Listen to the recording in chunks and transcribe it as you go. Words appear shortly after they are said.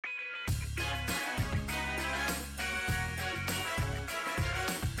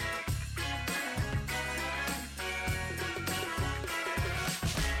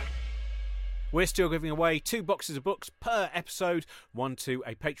We're still giving away 2 boxes of books per episode, one to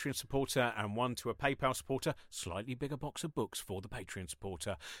a Patreon supporter and one to a PayPal supporter. Slightly bigger box of books for the Patreon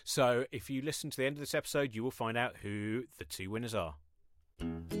supporter. So if you listen to the end of this episode, you will find out who the 2 winners are.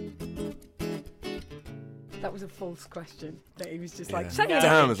 That was a false question. That he was just Yeah. like, say No it.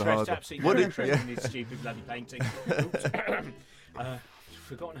 Damn, it's a hard one. absolutely What no did- interest yeah. in his stupid bloody painting.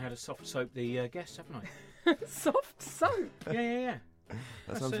 Forgotten how to soft soap the guests, haven't I? Soft soap. Yeah.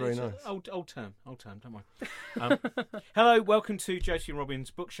 That sounds That's very it's nice. Old term, don't worry. Hello, welcome to Josie and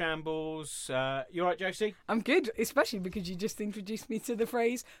Robin's Book Shambles. You all right, Josie? I'm good, especially because you just introduced me to the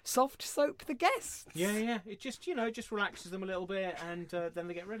phrase "soft soap the guests." Yeah. It just, just relaxes them a little bit, and then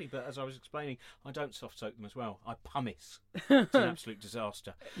they get ready. But as I was explaining, I don't soft soap them as well. I pumice. It's an absolute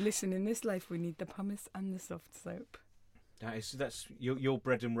disaster. Listen, in this life, we need the pumice and the soft soap. That's your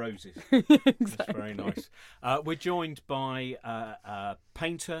bread and roses. Exactly. That's very nice. We're joined by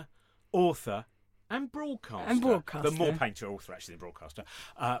painter, author, and broadcaster. But more painter, author actually than broadcaster.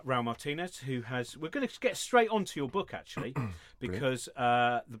 Raul Martinez, who has. We're going to get straight onto your book actually, because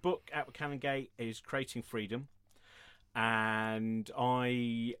the book out of Canongate is Creating Freedom, and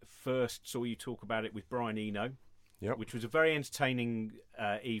I first saw you talk about it with Brian Eno. Yep. Which was a very entertaining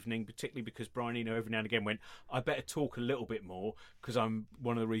evening, particularly because Brian Eno every now and again went, I better talk a little bit more because I'm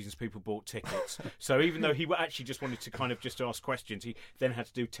one of the reasons people bought tickets. So even though he actually just wanted to kind of just ask questions, he then had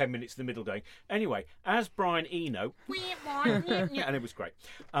to do 10 minutes in the middle going, anyway, as Brian Eno, and it was great.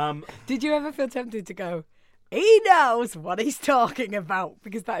 Did you ever feel tempted to go, he knows what he's talking about?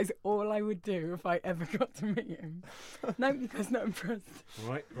 Because that is all I would do if I ever got to meet him. No, you guys not impressed.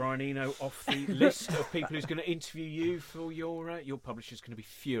 Right, Brian Eno off the list of people who's going to interview you for your publisher's going to be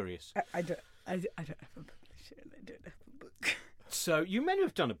furious. I don't have a publisher and I don't have a book. So you meant to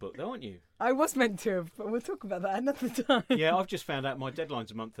have done a book though, aren't you? I was meant to have, but we'll talk about that another time. Yeah, I've just found out my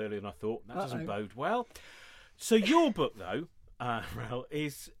deadline's a month earlier than I thought. That doesn't Uh-oh. bode well. So your book, though, Raul,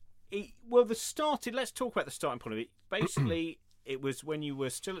 is... let's talk about the starting point of it. Basically, it was when you were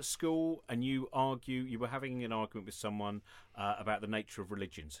still at school and you were having an argument with someone about the nature of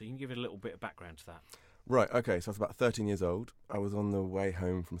religion. So you can give it a little bit of background to that. Right, okay, so I was about 13 years old. I was on the way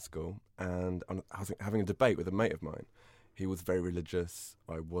home from school and I was having a debate with a mate of mine. He was very religious,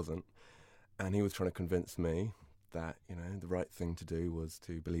 I wasn't. And he was trying to convince me that, the right thing to do was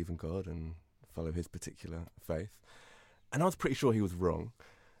to believe in God and follow his particular faith. And I was pretty sure he was wrong.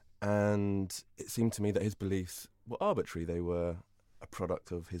 And it seemed to me that his beliefs were arbitrary. They were a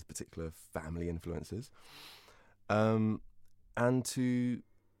product of his particular family influences. And to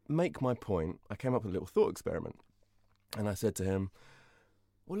make my point, I came up with a little thought experiment. And I said to him,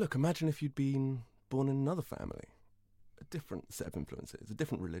 well, look, imagine if you'd been born in another family, a different set of influences, a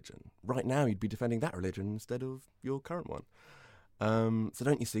different religion. Right now, you'd be defending that religion instead of your current one. So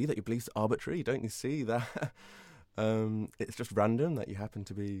don't you see that your beliefs are arbitrary? Don't you see that... it's just random that you happen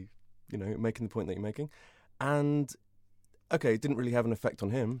to be, making the point that you're making. And, okay, it didn't really have an effect on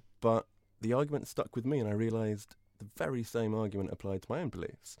him, but the argument stuck with me and I realised the very same argument applied to my own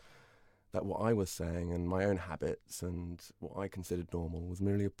beliefs. That what I was saying and my own habits and what I considered normal was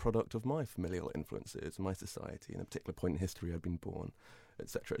merely a product of my familial influences, my society, and a particular point in history I'd been born,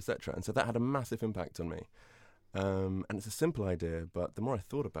 etc., etc. And so that had a massive impact on me. And it's a simple idea, but the more I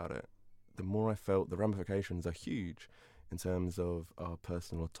thought about it, the more I felt the ramifications are huge in terms of our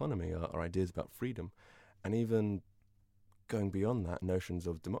personal autonomy, our ideas about freedom, and even going beyond that, notions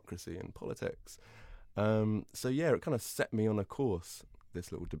of democracy and politics. So yeah, it kind of set me on a course,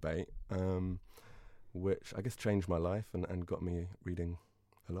 this little debate, which I guess changed my life and got me reading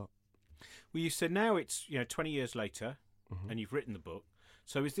a lot. Well, you said now it's 20 years later, Mm-hmm. and you've written the book.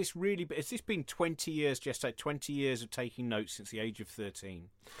 So has this been 20 years, just like 20 years of taking notes since the age of 13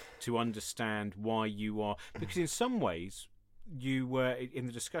 to understand why you are? Because in some ways, you were, in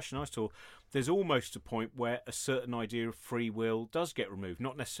the discussion I saw, there's almost a point where a certain idea of free will does get removed.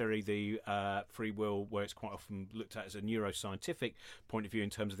 Not necessarily the free will where it's quite often looked at as a neuroscientific point of view in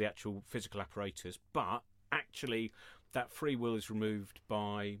terms of the actual physical apparatus, but actually that free will is removed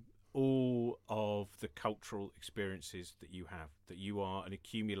by all of the cultural experiences that you have, that you are an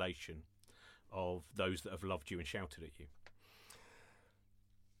accumulation of those that have loved you and shouted at you.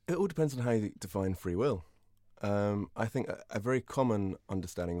 It all depends on how you define free will. I think a very common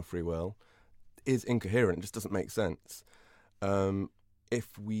understanding of free will is incoherent, it just doesn't make sense.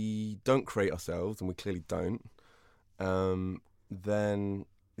 If we don't create ourselves, and we clearly don't, then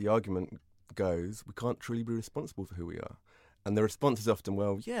the argument goes, we can't truly be responsible for who we are. And the response is often,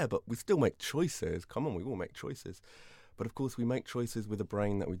 well, yeah, but we still make choices. Come on, we all make choices. But of course, we make choices with a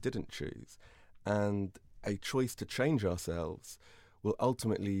brain that we didn't choose. And a choice to change ourselves will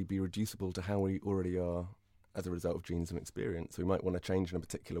ultimately be reducible to how we already are as a result of genes and experience. So we might want to change in a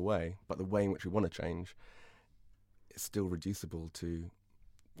particular way, but the way in which we want to change is still reducible to,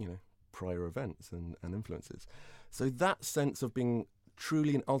 prior events and influences. So that sense of being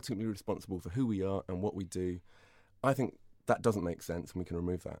truly and ultimately responsible for who we are and what we do, I think that doesn't make sense, and we can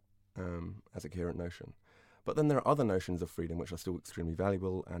remove that as a coherent notion. But then there are other notions of freedom which are still extremely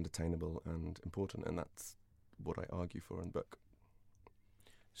valuable and attainable and important, and that's what I argue for in the book.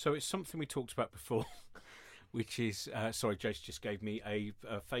 So it's something we talked about before, which is... sorry, Jace just gave me a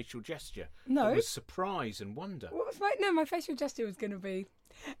facial gesture. No. It was surprise and wonder. What was my facial gesture was going to be,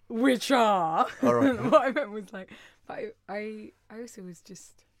 which are. All right. What I meant was like, but I also was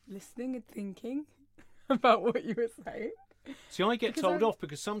just listening and thinking about what you were saying. See, I get Because told I- off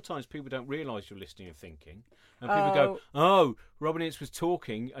because sometimes people don't realise you're listening and thinking. And people go, oh, Robin Ince was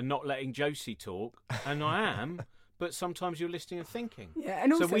talking and not letting Josie talk. And I am, but sometimes you're listening and thinking. Yeah,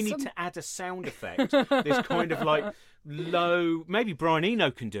 and also So we need to add a sound effect. This kind of like low, maybe Brian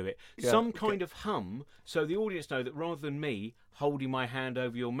Eno can do it. Yeah, Some okay. kind of hum, so the audience know that rather than me holding my hand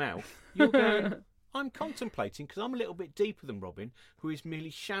over your mouth, you're going, I'm contemplating, because I'm a little bit deeper than Robin, who is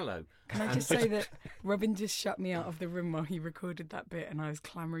merely shallow. Can I just say that Robin just shut me out of the room while he recorded that bit, and I was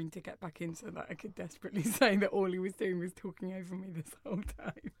clamouring to get back in so that I could desperately say that all he was doing was talking over me this whole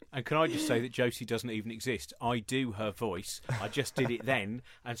time. And can I just say that Josie doesn't even exist? I do her voice. I just did it then.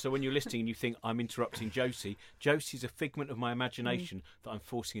 And so when you're listening and you think I'm interrupting Josie, Josie's a figment of my imagination that I'm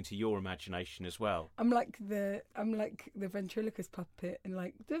forcing into your imagination as well. I'm like the ventriloquist puppet, and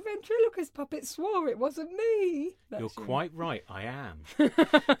like the ventriloquist puppet swore it wasn't me. That's You're you. quite right. I am.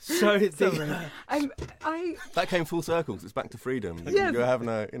 So I That came full circle. 'Cause it's back to freedom. Yeah. You're having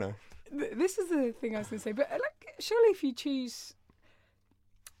a, this is the thing I was going to say, but like, surely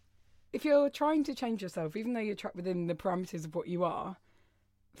if you're trying to change yourself, even though you're trapped within the parameters of what you are,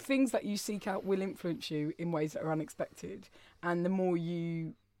 things that you seek out will influence you in ways that are unexpected. And the more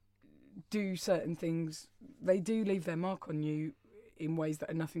you do certain things, they do leave their mark on you in ways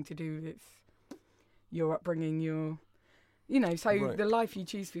that are nothing to do with your upbringing, so Right. the life you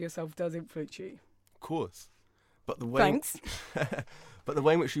choose for yourself does influence you. of course. But the way Thanks. but the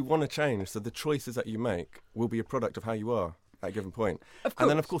way in which you want to change, so the choices that you make will be a product of how you are at a given point. Of course. And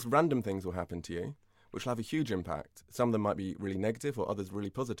then, of course, random things will happen to you, which will have a huge impact. Some of them might be really negative or others really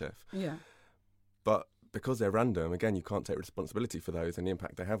positive. Yeah. But because they're random, again, you can't take responsibility for those and the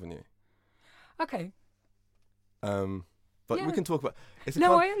impact they have on you. Okay. But Yeah. we can talk about... I It's,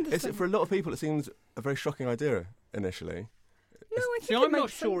 understand. for a lot of people, it seems a very shocking idea initially. No, I think See, it I'm makes not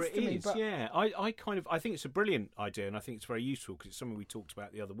sure sense it to me, is. but Yeah, I think it's a brilliant idea, and I think it's very useful because it's something we talked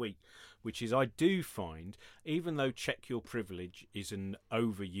about the other week, which is I do find, even though check your privilege is an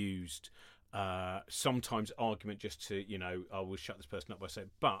overused, sometimes argument just to, I will shut this person up by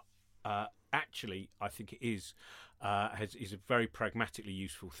saying, but actually, I think it is a very pragmatically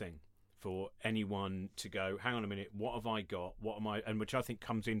useful thing for anyone to go, hang on a minute, what have I got? What am I? And which I think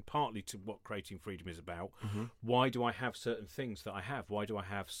comes in partly to what Creating Freedom is about. Mm-hmm. Why do I have certain things that I have? Why do I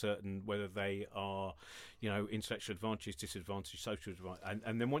have certain, whether they are, intellectual advantages, disadvantages, social advantages?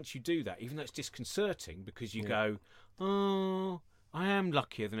 And then once you do that, even though it's disconcerting, because you go, oh, I am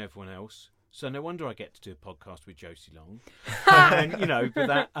luckier than everyone else. So no wonder I get to do a podcast with Josie Long, and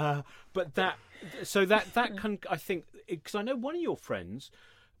that can, I think, because I know one of your friends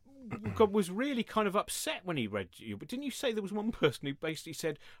was really kind of upset when he read you. But didn't you say there was one person who basically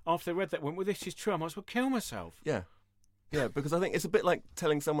said after they read that, went, well, this is true, I might as well kill myself? Yeah, because I think it's a bit like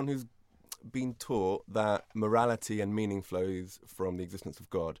telling someone who's been taught that morality and meaning flows from the existence of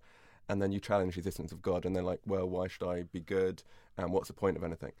God, and then you challenge the existence of God, and they're like, well, why should I be good, and what's the point of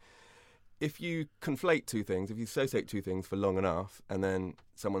anything? If you conflate two things, if you associate two things for long enough, and then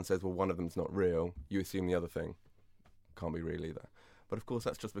someone says, well, one of them's not real, you assume the other thing can't be real either. But of course,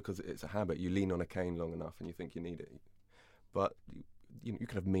 that's just because it's a habit. You lean on a cane long enough and you think you need it. But you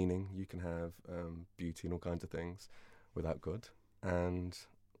can have meaning, you can have beauty and all kinds of things without God and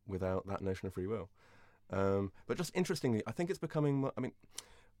without that notion of free will. But just interestingly, I think it's becoming,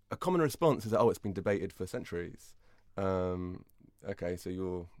 a common response is that, it's been debated for centuries. Okay, so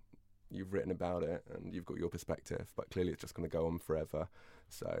you've written about it and you've got your perspective, but clearly it's just going to go on forever.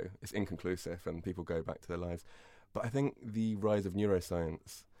 So it's inconclusive and people go back to their lives. But I think the rise of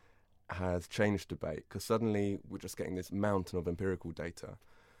neuroscience has changed debate because suddenly we're just getting this mountain of empirical data,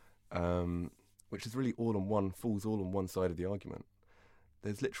 which is really falls all on one side of the argument.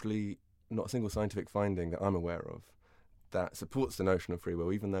 There's literally not a single scientific finding that I'm aware of that supports the notion of free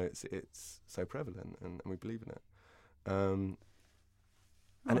will, even though it's so prevalent and we believe in it.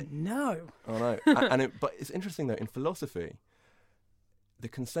 no. Oh no! But it's interesting though. In philosophy, the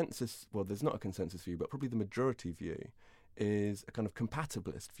consensus, well, there's not a consensus view, but probably the majority view is a kind of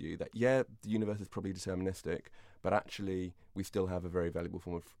compatibilist view that, the universe is probably deterministic, but actually we still have a very valuable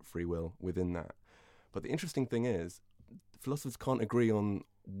form of free will within that. But the interesting thing is, philosophers can't agree on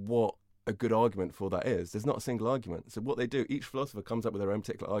what a good argument for that is. There's not a single argument. So what they do, each philosopher comes up with their own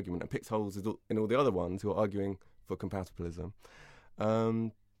particular argument and picks holes in all the other ones who are arguing for compatibilism.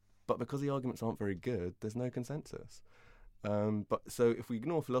 But because the arguments aren't very good, there's no consensus. But so if we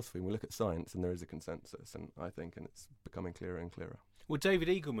ignore philosophy and we look at science, and there is a consensus, and it's becoming clearer and clearer. Well, David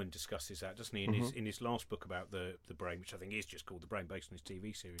Eagleman discusses that, doesn't he, in his last book about the brain, which I think is just called The Brain, based on his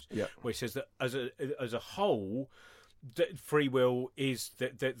TV series, where he says that as a whole, free will is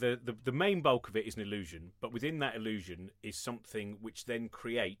the main bulk of it is an illusion, but within that illusion is something which then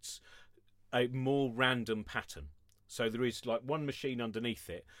creates a more random pattern. So there is like one machine underneath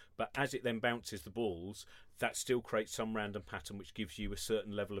it, but as it then bounces the balls, that still creates some random pattern which gives you a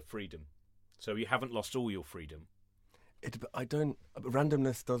certain level of freedom. So you haven't lost all your freedom.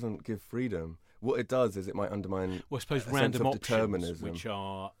 Randomness doesn't give freedom. What it does is it might undermine. Well, I suppose random options, which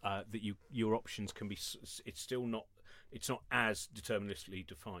are that your options can be. It's still not. It's not as deterministically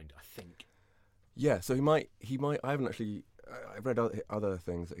defined, I think. Yeah. So he might. I haven't actually. I've read other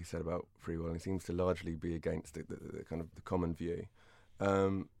things that he said about free will, and he seems to largely be against the kind of the common view.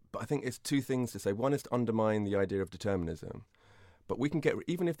 But I think it's two things to say. One is to undermine the idea of determinism. But we can get,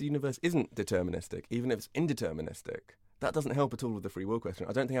 even if the universe isn't deterministic, even if it's indeterministic, that doesn't help at all with the free will question.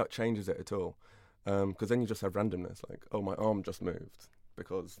 I don't think how it changes it at all. Because then you just have randomness, like, oh, my arm just moved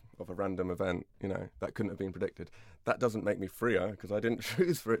because of a random event, that couldn't have been predicted. That doesn't make me freer because I didn't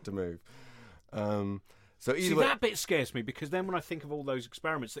choose for it to move. So either way, that bit scares me, because then when I think of all those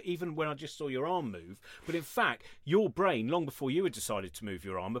experiments, that even when I just saw your arm move, but in fact, your brain, long before you had decided to move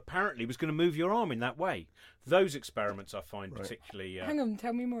your arm, apparently was going to move your arm in that way. Those experiments I find particularly... Hang on,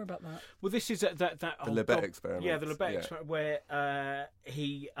 tell me more about that. Well, this is that the Libet experiment. Yeah, the Libet experiment, where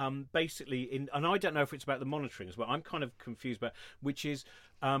he basically... and I don't know if it's about the monitoring as well. I'm kind of confused about, which is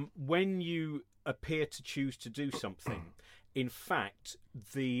when you appear to choose to do something... In fact,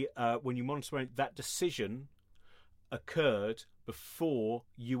 when you monitor that decision occurred before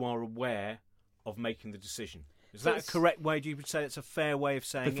you are aware of making the decision. Is that a correct way? Do you say it's a fair way of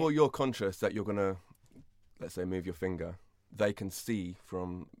saying before you're conscious that you're going to, let's say, move your finger, they can see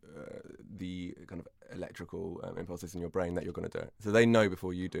from the kind of electrical impulses in your brain that you're going to do it. So they know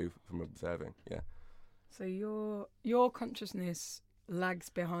before you do from observing. Yeah. So your consciousness lags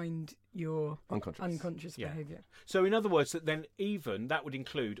behind your unconscious behaviour. So in other words, that then even that would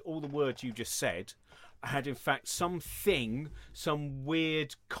include all the words you just said had in fact some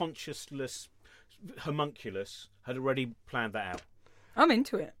weird consciousless homunculus had already planned that out. I'm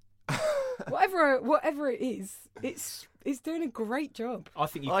into it. whatever it is, it's doing a great job. I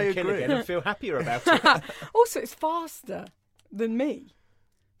think you can kill again and feel happier about it. Also, it's faster than me.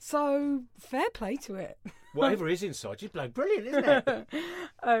 So, fair play to it. Whatever is inside you, brilliant, isn't it?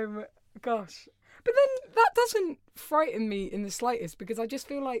 Gosh. But then that doesn't frighten me in the slightest, because I just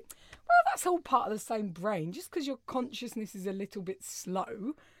feel like, well, that's all part of the same brain. Just because your consciousness is a little bit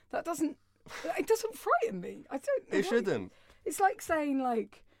slow, it doesn't frighten me. I don't know. It shouldn't. It's like saying,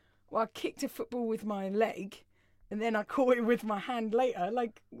 like, well, I kicked a football with my leg, and then I caught it with my hand later.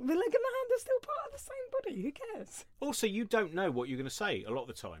 Like, the leg and the hand are still part of the same body. Who cares? Also, you don't know what you're going to say a lot of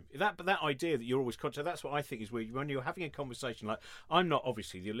the time. But that idea that you're always conscious, that's what I think is weird. When you're having a conversation, like, I'm not,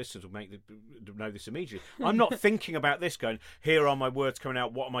 obviously, the listeners will know this immediately. I'm not thinking about this going, here are my words coming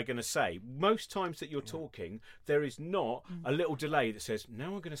out, what am I going to say? Most times that you're talking, there is not a little delay that says, now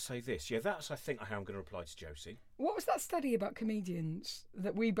I'm going to say this. Yeah, that's, I think, how I'm going to reply to Josie. What was that study about comedians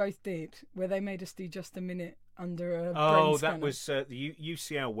that we both did, where they made us do just a minute under a brain scanner? That was the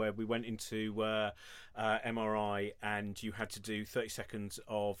UCL, where we went into MRI and you had to do 30 seconds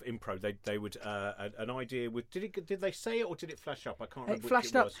of improv. They would an idea with did they say it or did it flash up? I can't remember. It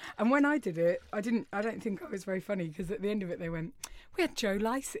flashed up, and when I did it, I don't think I was very funny, because at the end of it they went, we had Joe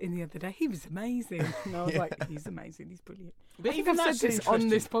Lycett in the other day. He was amazing, and I was like, he's amazing, he's brilliant. But I think I've said this on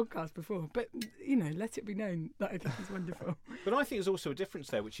this podcast before, but let it be known that I think he's wonderful. But I think there's also a difference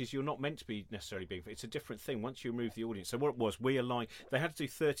there, which is you're not meant to be necessarily being. It's a different thing once you remove the audience. So what it was, they had to do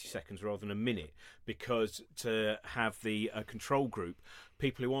 30 seconds rather than a minute, because to have the control group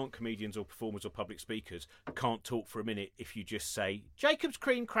people who aren't comedians or performers or public speakers can't talk for a minute if you just say Jacob's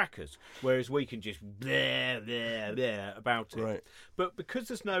cream crackers, whereas we can just blah blah blah about it. Right. But because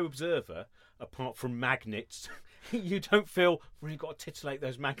there's no observer apart from magnets, you don't feel really got to titillate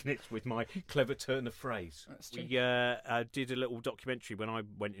those magnets with my clever turn of phrase. That's true. We did a little documentary when I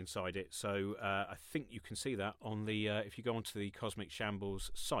went inside it, so I think you can see that on the if you go onto the Cosmic Shambles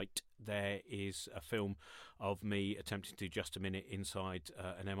site, there is a film of me attempting to do just a minute inside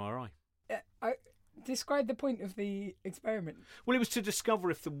an MRI. Describe the point of the experiment. Well, it was to discover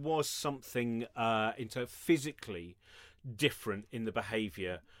if there was something physically different in the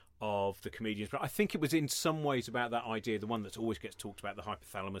behaviour of the comedians, but I think it was in some ways about that idea, the one that always gets talked about, the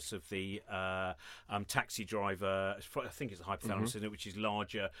hypothalamus of the taxi driver. I think it's the hypothalamus, isn't it, which is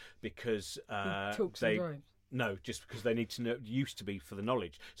larger because Talks they and drives. no, just because they need to know, used to be for the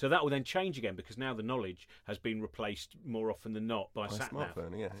knowledge. So that will then change again because now the knowledge has been replaced more often than not by My sat nav.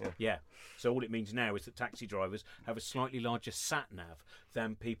 smartphone, yeah. Yeah. So all it means now is that taxi drivers have a slightly larger sat nav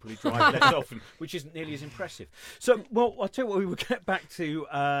than people who drive less often, which isn't nearly as impressive. So, well, I'll tell you what, we will get back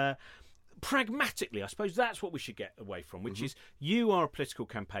to pragmatically. I suppose that's what we should get away from, which is you are a political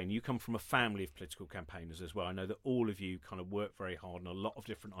campaigner. You come from a family of political campaigners as well. I know that all of you kind of work very hard on a lot of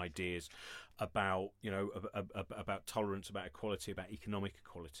different ideas about, you know, about tolerance, about equality, about economic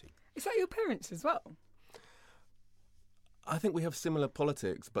equality. Is that your parents as well? I think we have similar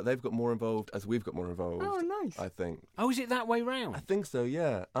politics, but they've got more involved as we've got more involved. Oh, nice. I think. Oh, is it that way round? I think so,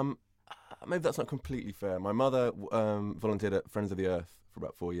 yeah. Maybe that's not completely fair. My mother volunteered at Friends of the Earth for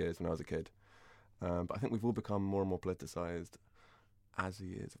about 4 years when I was a kid. But I think we've all become more and more politicised as the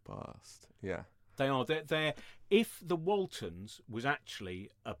years have passed. Yeah. They are. They're, if the Waltons was actually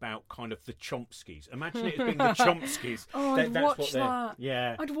about kind of the Chomskys, imagine it as being the Chomskys. Oh, I'd watch that.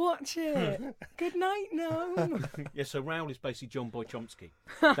 Yeah. I'd watch it. Good night, no. Yeah, so Raoul is basically John Boy Chomsky.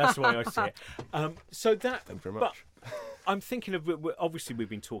 That's the way I see it. So that. Thank you very But much. I'm thinking of, obviously we've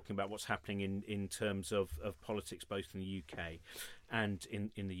been talking about what's happening in terms of politics both in the UK and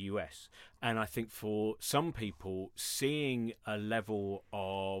in the US. And I think for some people, seeing a level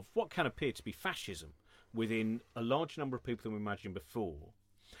of what can appear to be fascism within a large number of people than we imagined before,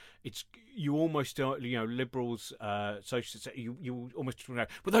 it's you almost liberals, socialists, you almost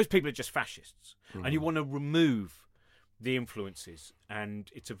but those people are just fascists, and you want to remove the influences, and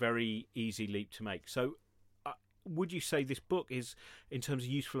it's a very easy leap to make. So would you say this book is, in terms of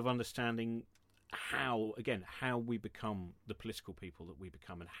useful of understanding how we become the political people that we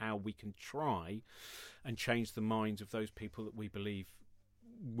become, and how we can try and change the minds of those people that we believe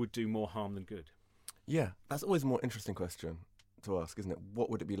would do more harm than good? Yeah, that's always a more interesting question to ask, isn't it?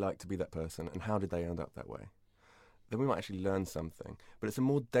 What would it be like to be that person, and how did they end up that way? Then we might actually learn something. But it's a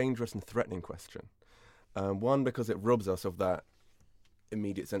more dangerous and threatening question. One, because it robs us of that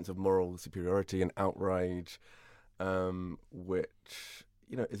immediate sense of moral superiority and outrage, which,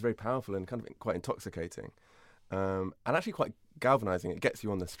 you know, is very powerful and kind of quite intoxicating, and actually quite galvanizing. It gets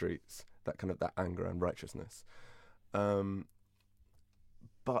you on the streets, that anger and righteousness. But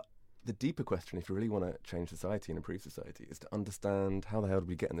the deeper question, if you really want to change society and improve society, is to understand how the hell did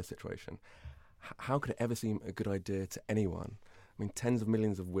we get in this situation? How could it ever seem a good idea to anyone? I mean, tens of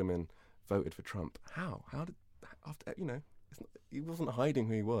millions of women voted for Trump. How? How did, after, you know, he wasn't hiding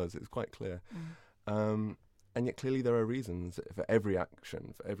who he was. It was quite clear. And yet clearly there are reasons for every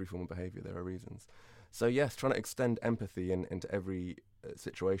action, for every form of behaviour, there are reasons. So yes, trying to extend empathy into every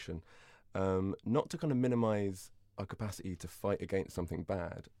situation, not to kind of minimise our capacity to fight against something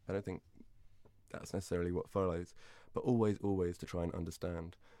bad. I don't think that's necessarily what follows, but always to try and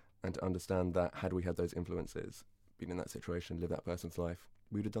understand, and to understand that had we had those influences, been in that situation, lived that person's life,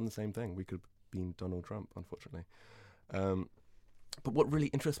 we would have done the same thing. We could have been Donald Trump, unfortunately. But what really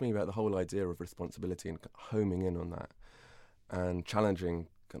interests me about the whole idea of responsibility and homing in on that and challenging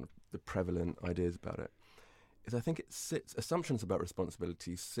kind of the prevalent ideas about it is I think assumptions about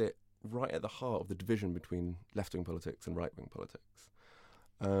responsibility sit right at the heart of the division between left-wing politics and right-wing politics.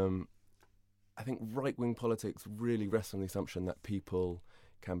 I think right-wing politics really rests on the assumption that people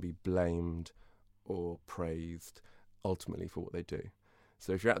can be blamed or praised ultimately for what they do.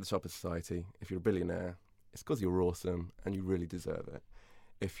 So if you're at the top of society, if you're a billionaire, it's because you're awesome and you really deserve it.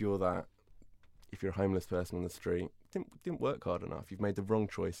 If you're a homeless person on the street, didn't work hard enough, you've made the wrong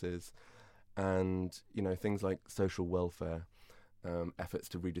choices, and you know things like social welfare, efforts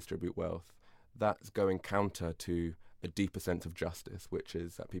to redistribute wealth, that's going counter to a deeper sense of justice, which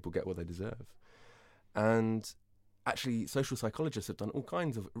is that people get what they deserve. And actually, social psychologists have done all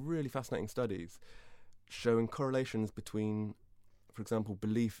kinds of really fascinating studies showing correlations between, for example,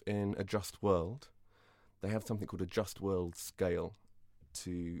 belief in a just world. They have something called a just world scale,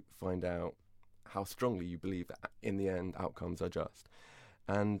 to find out how strongly you believe that in the end outcomes are just.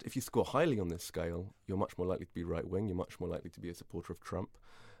 And if you score highly on this scale, you're much more likely to be right-wing, you're much more likely to be a supporter of Trump,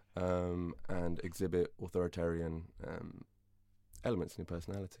 and exhibit authoritarian elements in your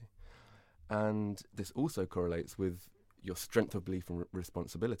personality. And this also correlates with your strength of belief and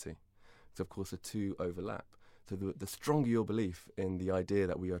responsibility. So, of course, the two overlap. So the stronger your belief in the idea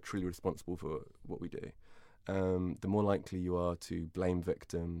that we are truly responsible for what we do, the more likely you are to blame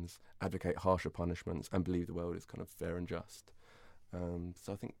victims, advocate harsher punishments, and believe the world is kind of fair and just.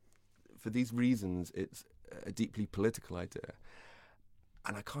 So I think for these reasons, it's a deeply political idea.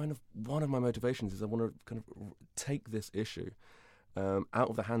 And one of my motivations is I want to kind of take this issue out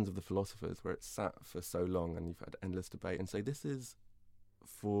of the hands of the philosophers, where it's sat for so long and you've had endless debate, and say this is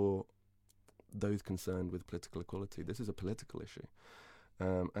for those concerned with political equality. This is a political issue,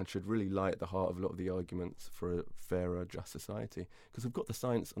 and should really lie at the heart of a lot of the arguments for a fairer, just society, because we've got the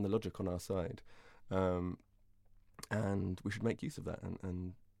science and the logic on our side, and we should make use of that.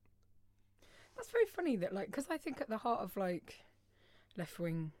 And that's very funny that, like, because I think at the heart of like left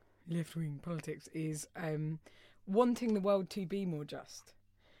wing politics is wanting the world to be more just.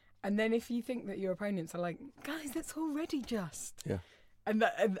 And then if you think that your opponents are like, guys, that's already just. Yeah. And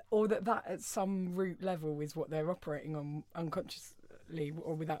or that at some root level is what they're operating on unconsciously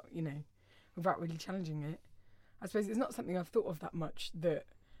or without really challenging it. I suppose it's not something I've thought of that much, that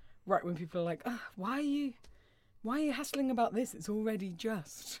right when people are like, why are you hassling about this? It's already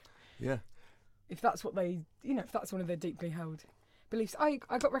just. Yeah. If that's what they, if that's one of their deeply held beliefs. I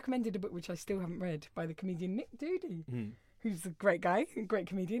got recommended a book which I still haven't read by the comedian Nick Doody, who's a great guy, a great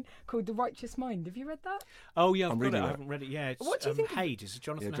comedian, called The Righteous Mind. Have you read that? Oh yeah, I'm read it. reading I it. haven't read it. Yeah, it's What do you think? Haid. Is it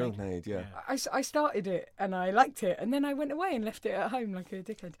Jonathan Haid? Jonathan Haid, yeah. I started it and I liked it, and then I went away and left it at home like a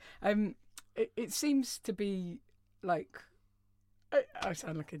dickhead. It seems to be like, I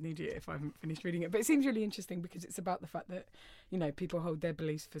sound like an idiot if I haven't finished reading it, but it seems really interesting because it's about the fact that people hold their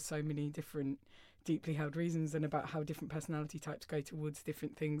beliefs for so many different deeply held reasons, and about how different personality types go towards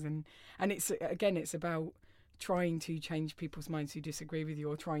different things, and it's about trying to change people's minds who disagree with you,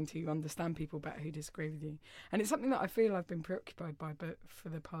 or trying to understand people better who disagree with you. And it's something that I feel I've been preoccupied by for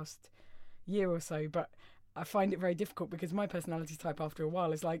the past year or so, but I find it very difficult because my personality type after a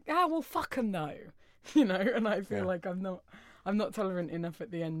while is like, well, fuck them though, and I feel like I'm not tolerant enough at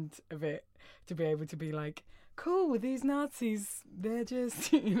the end of it to be able to be like, cool, with these Nazis, they're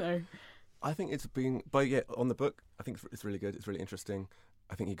just, I think it's been, but yeah, on the book, I think it's really good. It's really interesting.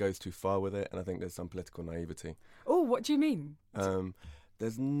 I think he goes too far with it, and I think there's some political naivety. Oh, what do you mean?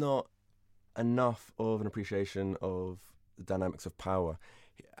 There's not enough of an appreciation of the dynamics of power,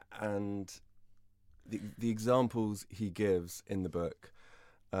 and the examples he gives in the book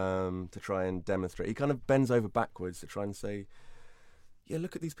to try and demonstrate. He kind of bends over backwards to try and say, yeah,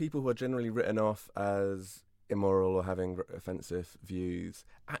 look at these people who are generally written off as immoral or having offensive views.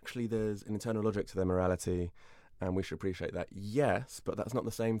 Actually, there's an internal logic to their morality, and we should appreciate that. Yes, but that's not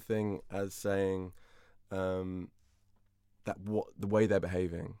the same thing as saying that the way they're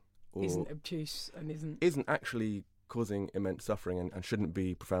behaving isn't obtuse and isn't actually causing immense suffering and shouldn't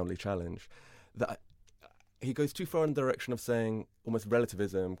be profoundly challenged. That he goes too far in the direction of saying almost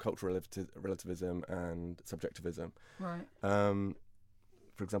relativism, cultural relativism, and subjectivism. Right.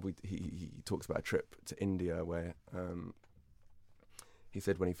 For example, he talks about a trip to India where he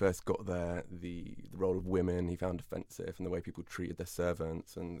said when he first got there, the role of women he found offensive, and the way people treated their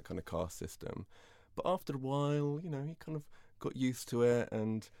servants and the kind of caste system. But after a while, he kind of got used to it,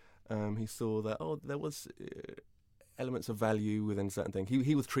 and he saw that, there was elements of value within certain things.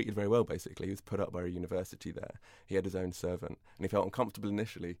 He was treated very well, basically. He was put up by a university there. He had his own servant, and he felt uncomfortable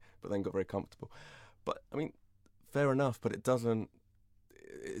initially, but then got very comfortable. But, I mean, fair enough, but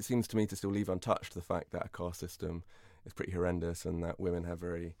it seems to me to still leave untouched the fact that a caste system is pretty horrendous, and that women have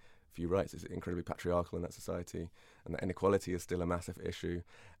very few rights. It's incredibly patriarchal in that society, and that inequality is still a massive issue.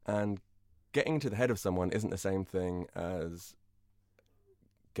 And getting to the head of someone isn't the same thing as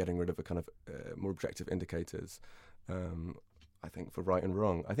getting rid of a kind of more objective indicators, I think, for right and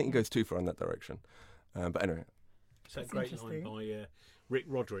wrong. I think he goes too far in that direction. But anyway. It's a great line by Rick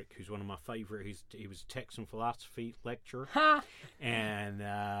Roderick, who's one of my favourite. He was a Texan philosophy lecturer. And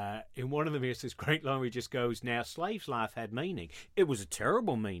in one of them, here's this great line where he just goes, now, slave's life had meaning. It was a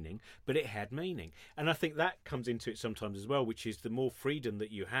terrible meaning, but it had meaning. And I think that comes into it sometimes as well, which is the more freedom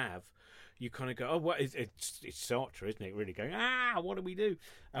that you have, you kind of go, it's Sartre, isn't it? Really going, what do we do?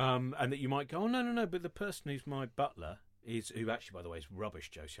 And that you might go, no, but the person who's my butler who actually, by the way, is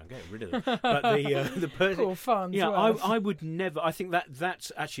rubbish, Josie. I'm getting rid of them. But the person, cool fun. Yeah, well. I would never. I think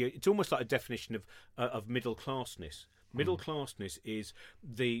that's actually, it's almost like a definition of middle classness. Middle classness is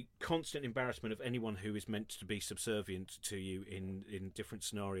the constant embarrassment of anyone who is meant to be subservient to you in different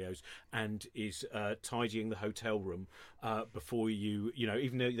scenarios and is tidying the hotel room before you know,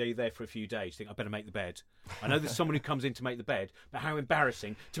 even though they're there for a few days, think, I better make the bed. I know there's someone who comes in to make the bed, but how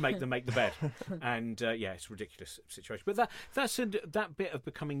embarrassing to make them make the bed. And yeah, it's a ridiculous situation. But that's that bit of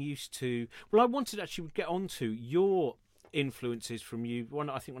becoming used to. Well, I wanted to actually get on to your influences from you.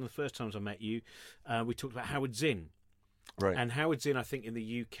 I think one of the first times I met you, we talked about Howard Zinn. Right. And Howard Zinn, I think, in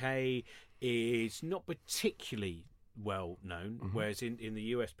the UK is not particularly well known, whereas in the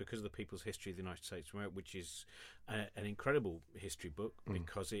US, because of the People's History of the United States of America, which is an incredible history book,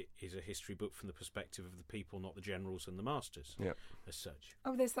 because it is a history book from the perspective of the people, not the generals and the masters, as such.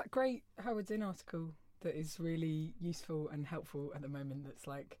 Oh, there's that great Howard Zinn article that is really useful and helpful at the moment. That's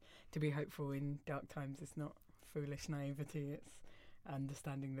like, to be hopeful in dark times is not foolish naivety, it's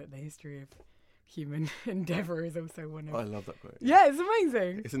understanding that the history of human endeavour is also one of... I love that quote. Yeah, it's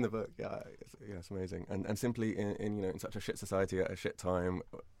amazing. It's in the book. It's amazing. And simply in you know, in such a shit society at a shit time,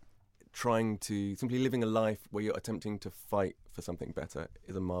 simply living a life where you're attempting to fight for something better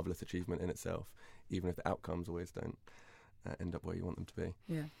is a marvellous achievement in itself, even if the outcomes always don't end up where you want them to be.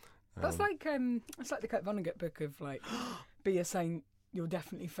 Yeah. That's like the Kurt Vonnegut book of like, be a saint, you'll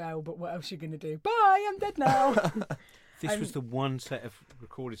definitely fail, but what else are you going to do? Bye, I'm dead now. This was the one set of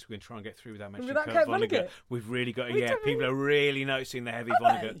recordings we're going to try and get through without mentioning Without Kurt Kurt Vonnegut. Vonnegut? We've really got, We don't people really- are really noticing the heavy Are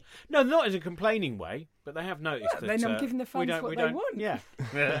Vonnegut. they? No, not in a complaining way, but they have noticed Yeah, that. then I'm giving the we fans don't, what we they don't, want.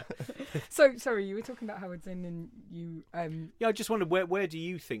 Yeah. So, sorry, you were talking about Howard Zinn and you... Yeah, I just wondered where do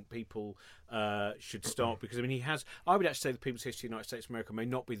you think people should start? Because I mean, I would actually say the People's History of the United States of America may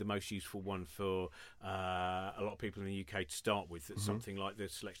not be the most useful one for a lot of people in the UK to start with. It's something like the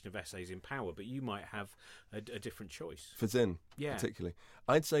selection of essays in Power, but you might have a different choice. For Zinn, Yeah. particularly,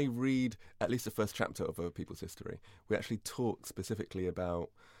 I'd say read at least the first chapter of A People's History. We actually talk specifically about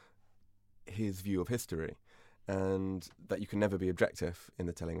his view of history, and that you can never be objective in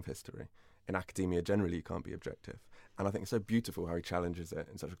the telling of history. In academia, generally, you can't be objective. And I think it's so beautiful how he challenges it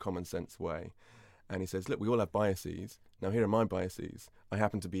in such a common sense way. And he says, look, we all have biases. Now, here are my biases. I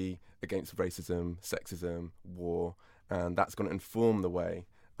happen to be against racism, sexism, war, and that's going to inform the way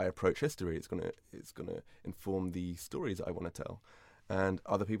I approach history. It's going to inform the stories that I want to tell. And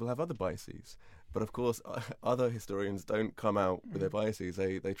other people have other biases. But of course, other historians don't come out with their biases.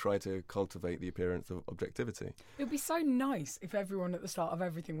 They try to cultivate the appearance of objectivity. It would be so nice if everyone at the start of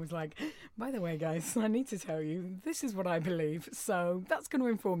everything was like, by the way, guys, I need to tell you, this is what I believe, so that's going to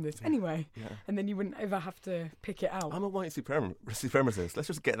inform this anyway. Yeah. And then you wouldn't ever have to pick it out. I'm a white supremacist. Let's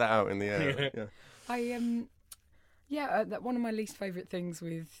just get that out in the air. Yeah. That one of my least favourite things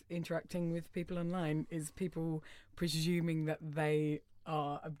with interacting with people online is people presuming that they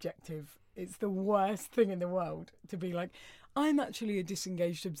are objective. It's the worst thing in the world to be like, I'm actually a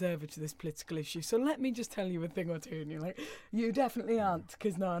disengaged observer to this political issue, so let me just tell you a thing or two. And you're like, you definitely aren't,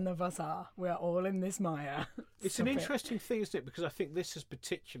 because none of us are. We're all in this mire. It's an interesting thing, isn't it? Because I think this has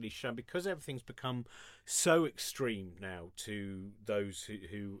particularly shown, because everything's become so extreme now to those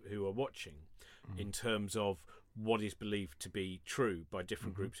who are watching, in terms of what is believed to be true by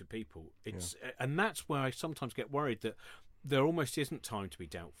different groups of people. And that's where I sometimes get worried that there almost isn't time to be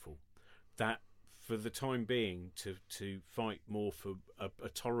doubtful. That for the time being, to fight more for a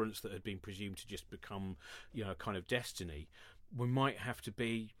tolerance that had been presumed to just become, a kind of destiny, we might have to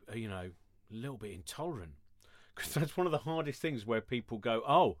be, a little bit intolerant. Because that's one of the hardest things, where people go,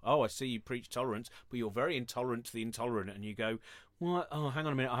 oh, I see you preach tolerance, but you're very intolerant to the intolerant, and you go, well, hang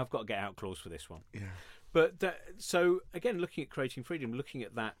on a minute, I've got a get out clause for this one. Yeah. But so again, looking at creating freedom, looking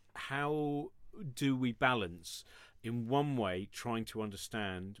at that, how do we balance? In one way, trying to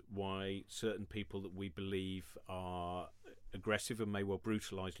understand why certain people that we believe are aggressive and may well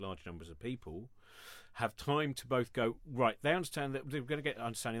brutalise large numbers of people have time to both go, right, they understand that we're going to get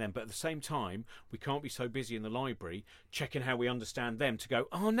understanding them, but at the same time, we can't be so busy in the library checking how we understand them to go,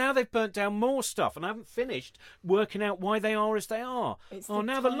 now they've burnt down more stuff and I haven't finished working out why they are as they are. The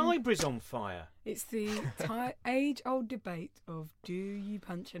library's on fire. It's the age-old debate of, do you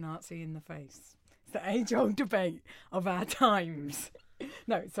punch a Nazi in the face? The age-old debate of our times.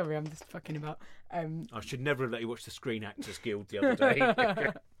 No, sorry, I'm just fucking about. I should never have let you watch the Screen Actors Guild the other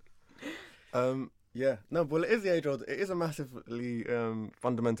day. Yeah, no, well, it is the age-old. It is a massively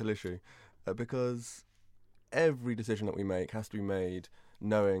fundamental issue because every decision that we make has to be made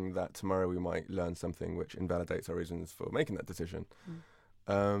knowing that tomorrow we might learn something which invalidates our reasons for making that decision.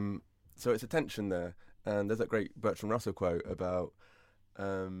 So it's a tension there, and there's that great Bertrand Russell quote about.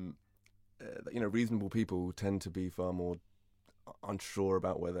 Reasonable people tend to be far more unsure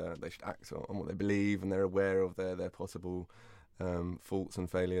about whether they should act on what they believe, and they're aware of their possible faults and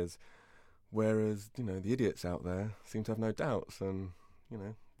failures. Whereas, the idiots out there seem to have no doubts and,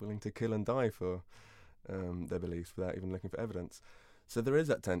 willing to kill and die for their beliefs without even looking for evidence. So there is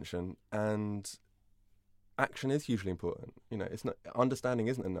that tension, and action is hugely important. It's not, understanding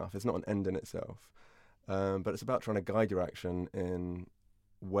isn't enough. It's not an end in itself. But it's about trying to guide your action in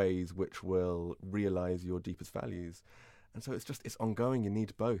ways which will realise your deepest values. And so it's ongoing. You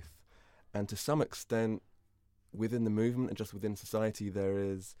need both. And to some extent, within the movement and just within society, there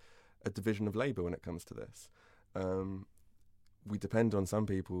is a division of labour when it comes to this. We depend on some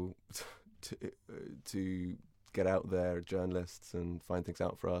people to get out there, journalists, and find things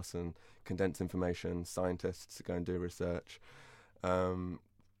out for us and condense information, scientists to go and do research. There's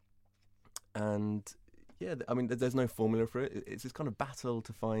no formula for it. It's this kind of battle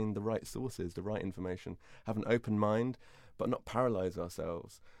to find the right sources, the right information, have an open mind, but not paralyse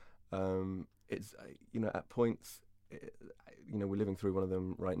ourselves. At points, we're living through one of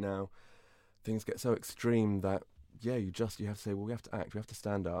them right now. Things get so extreme that, you have to say, well, we have to act, we have to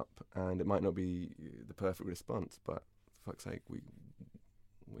stand up, and it might not be the perfect response, but for fuck's sake, we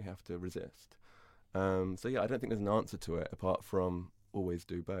have to resist. I don't think there's an answer to it apart from always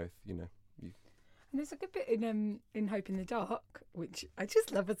do both. And there's a good bit in Hope in the Dark, which I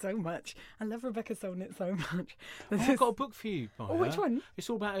just love her so much. I love Rebecca Solnit so much. I've got a book for you by her. Which one? It's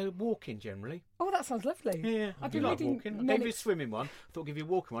all about walking generally. Oh, that sounds lovely. Yeah, I've you been like reading walking. I gave you a swimming one. I thought I'd give you a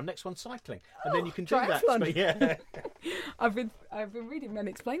walking one. Next one, cycling, and then you can do triathlon. that. Yeah. I've been reading Men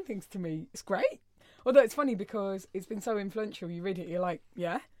Explain Things to Me. It's great. Although it's funny because it's been so influential. You read it, you're like,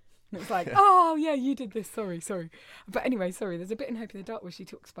 yeah. And it's like, oh yeah, you did this. Sorry. But anyway, there's a bit in Hope in the Dark where she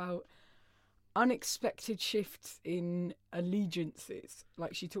talks about unexpected shifts in allegiances.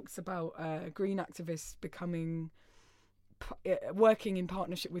 Like she talks about green activists working in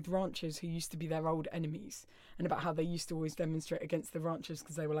partnership with ranchers who used to be their old enemies, and about how they used to always demonstrate against the ranchers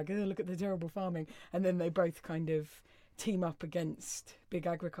because they were like, oh, look at the terrible farming, and then they both kind of team up against big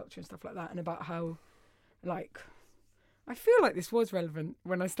agriculture and stuff like that, and about how, like, I feel like this was relevant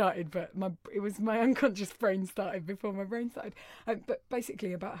when I started, but it was my unconscious brain started before my brain started. But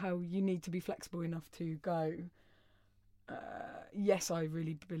basically about how you need to be flexible enough to go, yes, I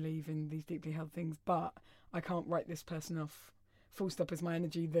really believe in these deeply held things, but I can't write this person off. Full stop is my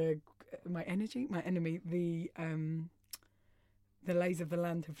enemy. The lays of the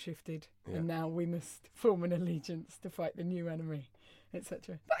land have shifted, and now we must form an allegiance to fight the new enemy,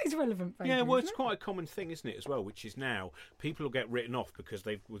 etc. That is relevant. Yeah, well, it's quite a common thing, isn't it, as well, which is now people will get written off because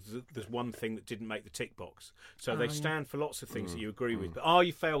there's one thing that didn't make the tick box. So they stand for lots of things that you agree with, but,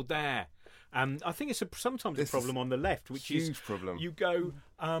 you failed there. I think it's sometimes a problem on the left, which is huge problem. You go,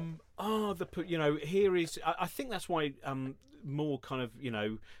 here is. I think that's why more kind of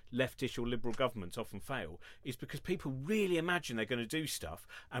leftish or liberal governments often fail, is because people really imagine they're going to do stuff,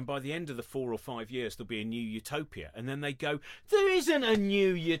 and by the end of the 4 or 5 years there'll be a new utopia, and then they go, there isn't a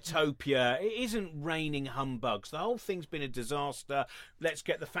new utopia. It isn't raining humbugs. The whole thing's been a disaster. Let's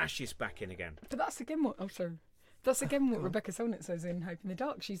get the fascists back in again. But that's again what. Oh, sorry. That's again what Rebecca Solnit says in Hope in the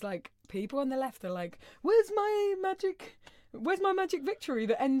Dark. She's like, people on the left are like, where's my magic victory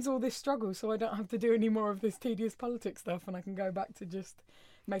that ends all this struggle so I don't have to do any more of this tedious politics stuff and I can go back to just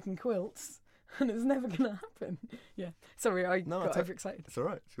making quilts? And it's never going to happen. Yeah. Sorry, I got overexcited. It's all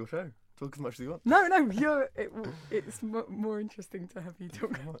right. It's your show. Talk as much as you want. No, it's more interesting to have you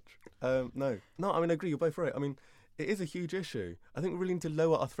talk. No, I mean, I agree. You're both right. I mean, it is a huge issue. I think we really need to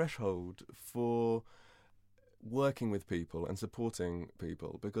lower our threshold for working with people and supporting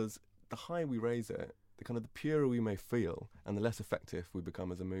people, because the higher we raise it, the purer we may feel and the less effective we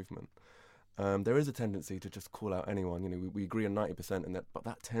become as a movement. There is a tendency to just call out anyone. We agree on 90%, but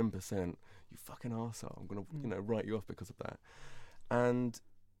that 10%, you fucking arsehole, I'm going to write you off because of that. And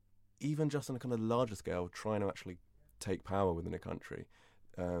even just on a kind of larger scale, trying to actually take power within a country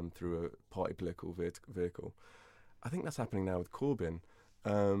through a party political vehicle. I think that's happening now with Corbyn.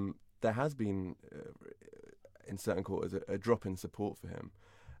 There has been, in certain quarters, a drop in support for him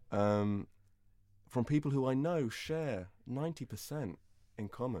from people who I know share 90% in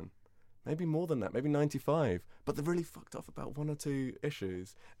common. Maybe more than that, maybe 95%, but they're really fucked off about 1 or 2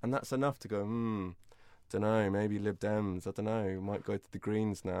 issues, and that's enough to go, don't know, maybe Lib Dems, I don't know, might go to the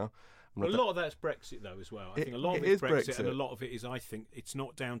Greens now. Well, a lot of that's Brexit, though, as well. I think a lot of it is Brexit, and a lot of it is, I think, it's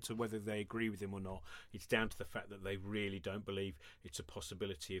not down to whether they agree with him or not. It's down to the fact that they really don't believe it's a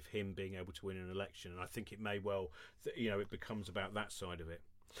possibility of him being able to win an election. And I think it may well, it becomes about that side of it.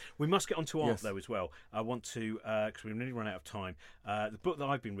 We must get on to art, Yes. though, as well. I want to, because we've nearly run out of time. The book that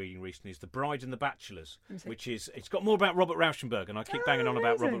I've been reading recently is The Bride and the Bachelors, which it's got more about Robert Rauschenberg, and I keep banging on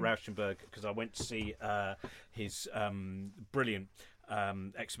about Robert Rauschenberg because I went to see his brilliant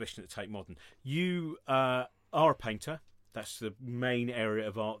exhibition at the Tate Modern. You are a painter. That's the main area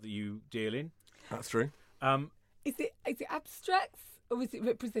of art that you deal in. That's true. Is it abstracts or is it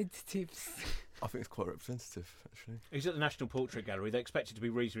representatives? I think it's quite representative, actually. He's at the National Portrait Gallery. They expect it to be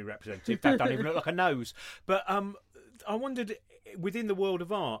reasonably representative. That doesn't even look like a nose. But I wondered, within the world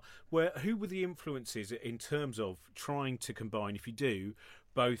of art, who were the influences in terms of trying to combine, if you do,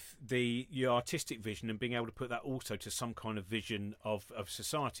 both your artistic vision and being able to put that also to some kind of vision of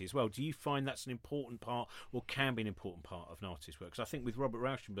society as well? Do you find that's an important part, or can be an important part of an artist's work? Because I think with Robert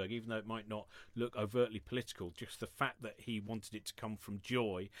Rauschenberg, even though it might not look overtly political, just the fact that he wanted it to come from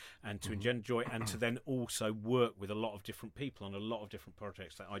joy and to engender joy and to then also work with a lot of different people on a lot of different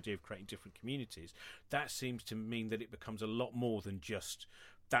projects, that idea of creating different communities, that seems to mean that it becomes a lot more than just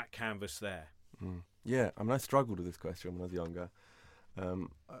that canvas there. Yeah, I mean, I struggled with this question when I was younger.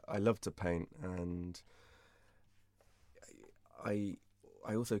 I love to paint, and I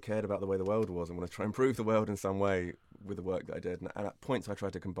also cared about the way the world was and want to try and improve the world in some way with the work that I did. And at points I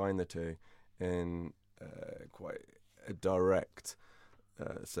tried to combine the two in quite a direct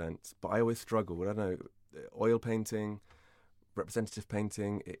sense. But I always struggled. I don't know, oil painting, representative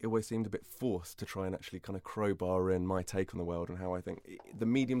painting, it always seemed a bit forced to try and actually kind of crowbar in my take on the world and how I think the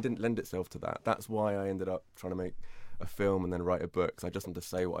medium didn't lend itself to that. That's why I ended up trying to make a film and then write a book, because I just wanted to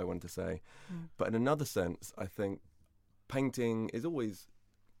say what I wanted to say. But in another sense, I think painting is always,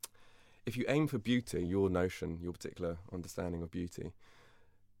 if you aim for beauty, your particular understanding of beauty,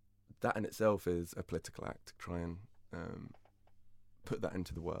 that in itself is a political act to try and put that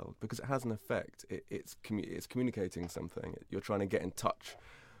into the world, because it has an effect. It's communicating something. You're trying to get in touch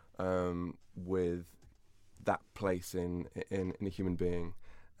with that place in a human being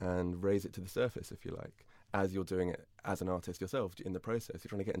and raise it to the surface, if you like, as you're doing it as an artist yourself in the process. You're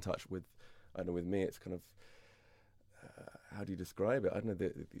trying to get in touch with, I don't know, with me, it's kind of, how do you describe it? I don't know,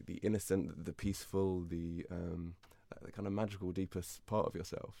 the innocent, the peaceful, the kind of magical, deepest part of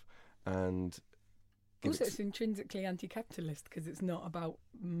yourself. And also, it's intrinsically anti-capitalist because it's not about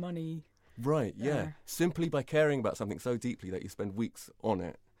money. Right, yeah. Simply by caring about something so deeply that you spend weeks on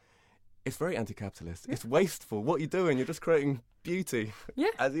it, it's very anti-capitalist. Yeah. It's wasteful. What you're doing, you're just creating beauty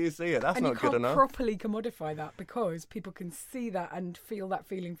as you see it. That's not good enough. And you can't properly commodify that because people can see that and feel that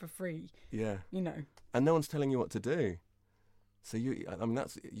feeling for free. Yeah. You know. And no one's telling you what to do. So you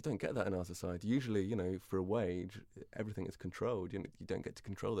don't get that in our society. Usually, for a wage, everything is controlled. You don't get to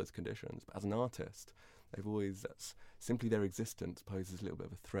control those conditions. But as an artist, that's simply their existence poses a little bit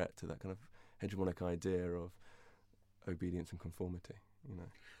of a threat to that kind of hegemonic idea of obedience and conformity.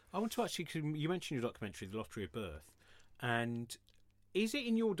 I want to actually, cause you mentioned your documentary, The Lottery of Birth, and is it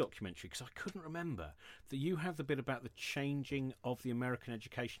in your documentary, because I couldn't remember, that you have the bit about the changing of the American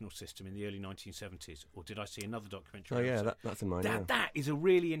educational system in the early 1970s, or did I see another documentary? Oh yeah, that's in mine. That is a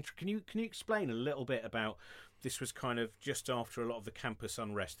really interesting. Can you explain a little bit about? This was kind of just after a lot of the campus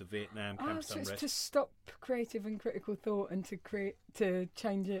unrest, the Vietnam campus unrest. To stop creative and critical thought and to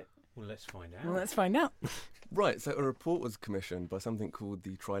change it. Well, let's find out. Right, so a report was commissioned by something called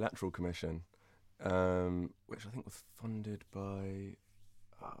the Trilateral Commission, which I think was funded by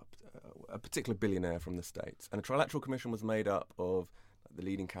a particular billionaire from the States. And the Trilateral Commission was made up of the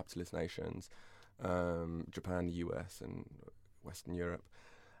leading capitalist nations, Japan, the US, and Western Europe.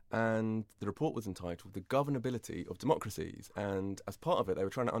 And the report was entitled The Governability of Democracies. And as part of it, they were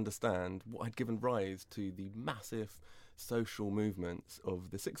trying to understand what had given rise to the massive social movements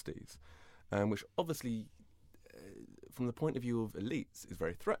of the 60s, which obviously, from the point of view of elites, is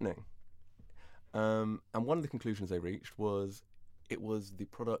very threatening. And one of the conclusions they reached was it was the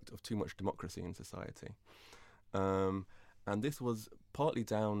product of too much democracy in society. And this was partly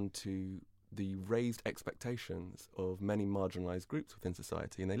down to the raised expectations of many marginalised groups within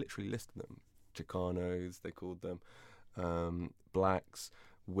society, and they literally listed them. Chicanos, they called them, blacks,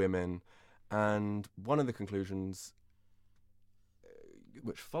 women. And one of the conclusions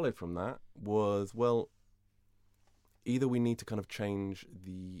which followed from that was, well, either we need to kind of change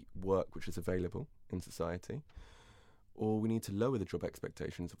the work which is available in society, or we need to lower the job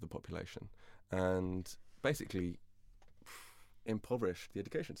expectations of the population and basically impoverish the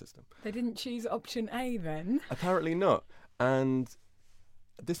education system. They didn't choose option A then? Apparently not. And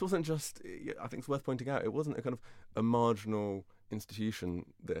this wasn't just, I think it's worth pointing out, it wasn't a kind of a marginal institution,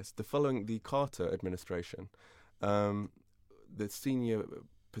 this. The Carter administration, the senior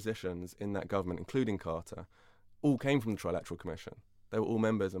positions in that government, including Carter, all came from the Trilateral Commission. They were all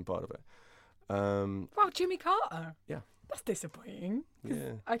members and part of it. Wow, Jimmy Carter. Yeah. That's disappointing. 'Cause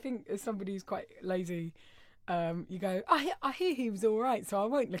Yeah. I think as somebody who's quite lazy, you go, I hear he was all right, so I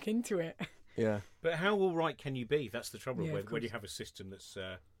won't look into it. Yeah. But how all right can you be? That's the trouble Yeah, of when you course. have a system that's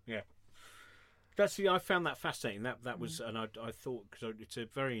I found that fascinating. That was, and I thought, because it's a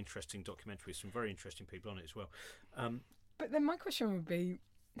very interesting documentary with some very interesting people on it as well. But then my question would be,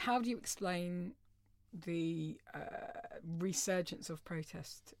 how do you explain the resurgence of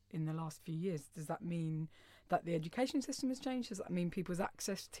protest in the last few years? Does that mean that the education system has changed? Does that mean people's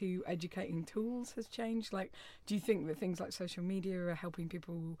access to educating tools has changed? Like, do you think that things like social media are helping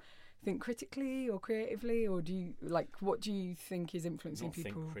people think critically or creatively, or what do you think is influencing Not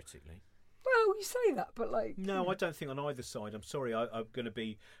people? think critically. Well, you say that, but No, I don't think on either side. I'm sorry, I'm going to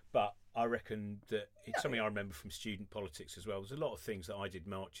be, but I reckon that it's something I remember from student politics as well. There's a lot of things that I did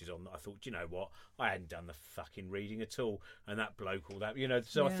marches on that I thought, you know what, I hadn't done the fucking reading at all, and that bloke, all that,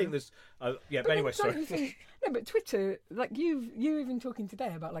 So I Yeah. think there's, But then anyway, don't sorry. you think- no, but Twitter, you even talking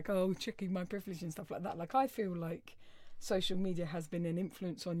today about checking my privilege and stuff like that. Like, I feel like social media has been an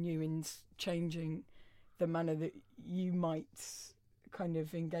influence on you in changing the manner that you might kind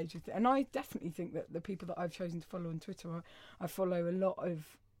of engage with it. And I definitely think that the people that I've chosen to follow on Twitter, I follow a lot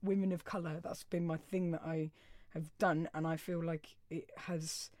of women of colour. That's been my thing that I have done, and I feel like it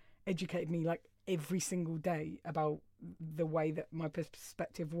has educated me every single day about the way that my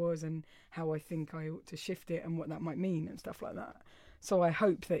perspective was and how I think I ought to shift it and what that might mean and stuff like that. So I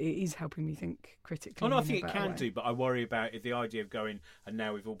hope that it is helping me think critically. Oh, no, I in a think it better can way. do, but I worry about the idea of going, and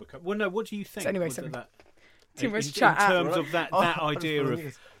now we've all become. Well, no, what do you think? So anyway, What- sorry. that, Too much in chat. terms of that I was idea following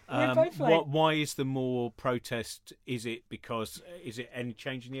of We're both like- why is there more protest? Is it any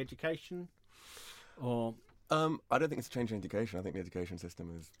change in the education, or I don't think it's a change in education. I think the education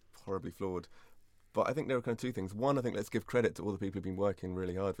system is horribly flawed. But I think there are kind of two things. One, I think let's give credit to all the people who've been working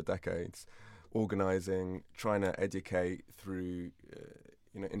really hard for decades, organising, trying to educate through,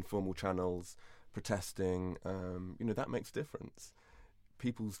 informal channels, protesting. That makes a difference.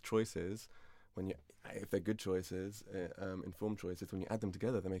 People's choices, if they're good choices, informed choices, when you add them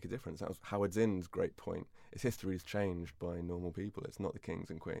together, they make a difference. That was Howard Zinn's great point. Its history is changed by normal people. It's not the kings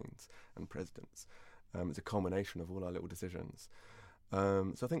and queens and presidents. It's a culmination of all our little decisions.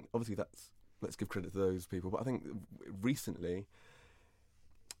 So I think, obviously, let's give credit to those people. But I think recently,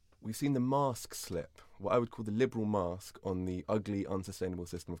 we've seen the mask slip, what I would call the liberal mask on the ugly, unsustainable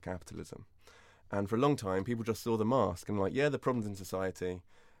system of capitalism. And for a long time, people just saw the mask and there are problems in society,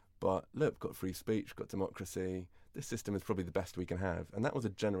 but look, got free speech, got democracy. This system is probably the best we can have. And that was a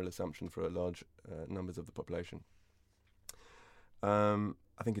general assumption for large numbers of the population.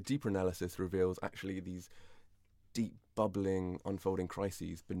 I think a deeper analysis reveals actually these deep, bubbling, unfolding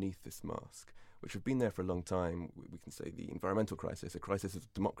crises beneath this mask, which have been there for a long time. We can say the environmental crisis, a crisis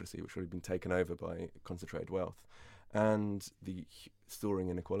of democracy, which has been taken over by concentrated wealth, and the soaring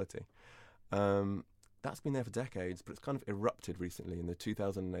inequality. That's been there for decades, but it's kind of erupted recently in the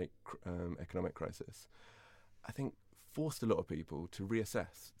 2008 economic crisis. I think forced a lot of people to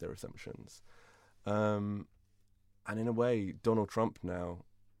reassess their assumptions. And in a way, Donald Trump now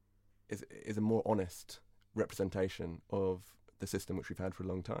is a more honest representation of the system which we've had for a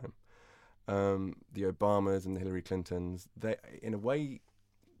long time. The Obamas and the Hillary Clintons, in a way,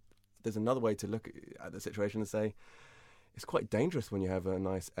 there's another way to look at the situation and say, it's quite dangerous when you have a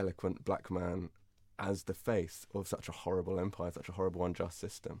nice, eloquent black man as the face of such a horrible empire, such a horrible, unjust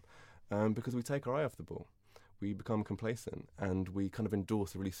system, because we take our eye off the ball. We become complacent and we kind of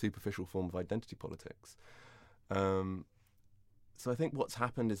endorse a really superficial form of identity politics. So I think what's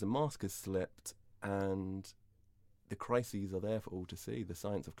happened is the mask has slipped and the crises are there for all to see. The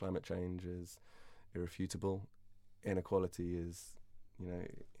science of climate change is irrefutable. Inequality is,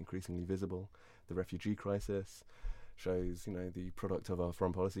 increasingly visible. The refugee crisis shows, the product of our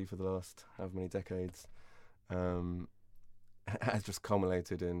foreign policy for the last however many decades has just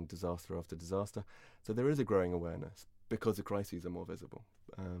culminated in disaster after disaster. So there is a growing awareness because the crises are more visible.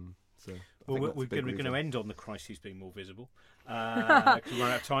 Well, we're going to end on the crises being more visible because we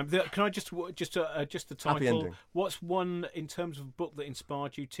run out of time. Can I just the Happy title? ending. What's one in terms of book that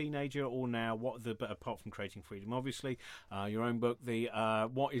inspired you, teenager or now? But apart from Creating Freedom, obviously, your own book.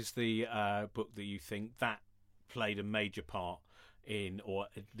 What is the book that you think that played a major part in, or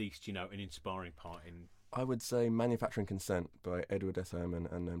at least an inspiring part in? I would say Manufacturing Consent by Edward S. Herman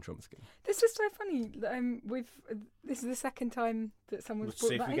and Noam Chomsky. This was so funny. This is the second time that someone's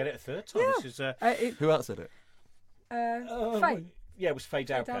We'll see brought if we that get it a third time. Yeah. This is Who else said it? Faye. Yeah, it was Faye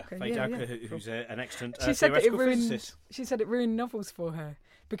Dowker. Dowker, Faye yeah, Dowker, yeah. who's an excellent She said that it theoretical ruined. physicist. She said it ruined novels for her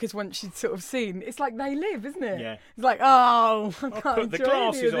because once she'd sort of seen, it's like They Live, isn't it? Yeah. It's like, oh, I I'll can't put the enjoy any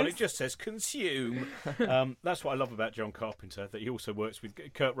glasses of on. this. It just says consume. That's what I love about John Carpenter. That he also works with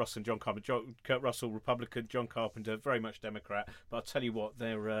Kurt Russell and John Carpenter. Kurt Russell, Republican. John Carpenter, very much Democrat. But I'll tell you what,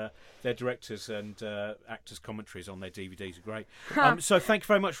 their directors and actors' commentaries on their DVDs are great. So thank you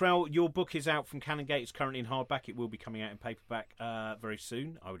very much, Raoul. Your book is out from Canongate. It's currently in hardback. It will be coming out in paperback very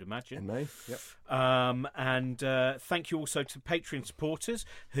soon, I would imagine. In May, yep. And thank you also to Patreon supporters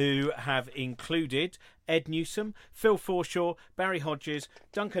who have included Ed Newsom, Phil Forshaw, Barry Hodges,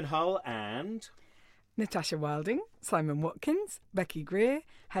 Duncan Hull and Natasha Wilding, Simon Watkins, Becky Greer,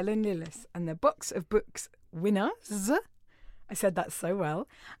 Helen Lillis, and the Box of Books winners, I said that so well,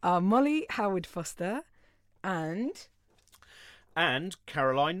 are Molly Howard Foster and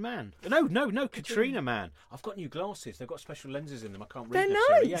Caroline Mann. No, Katrina Mann. I've got new glasses. They've got special lenses in them. I can't read they're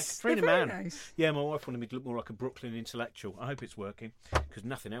necessarily. nice. Yeah, Katrina They're very Mann. nice. Yeah, my wife wanted me to look more like a Brooklyn intellectual. I hope it's working, because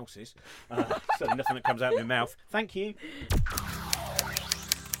nothing else is. Certainly nothing that comes out of my mouth. Thank you.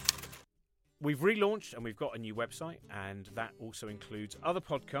 We've relaunched and we've got a new website, and that also includes other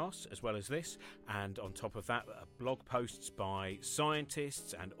podcasts as well as this, and on top of that blog posts by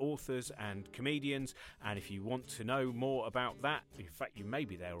scientists and authors and comedians. And if you want to know more about that, in fact you may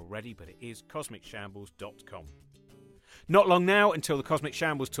be there already, but it is cosmicshambles.com. Not long now until the Cosmic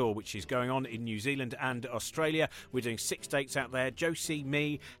Shambles Tour, which is going on in New Zealand and Australia. We're doing 6 dates out there. Josie,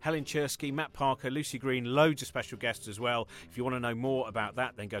 me, Helen Chersky, Matt Parker, Lucy Green, loads of special guests as well. If you want to know more about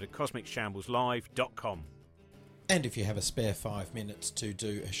that, then go to cosmicshambleslive.com. And if you have a spare 5 minutes to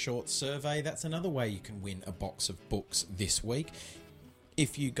do a short survey, that's another way you can win a box of books this week.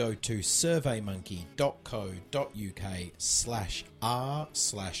 If you go to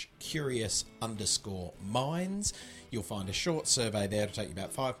surveymonkey.co.uk/r/curious_minds, you'll find a short survey there to take you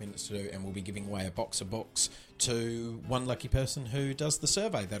about 5 minutes to do, and we'll be giving away a box of books to one lucky person who does the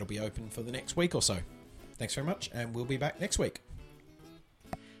survey. That'll be open for the next week or so. Thanks very much, and we'll be back next week.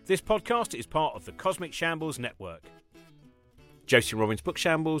 This podcast is part of the Cosmic Shambles Network. Josie Robbins' Book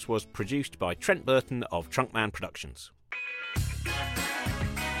Shambles was produced by Trent Burton of Trunkman Productions.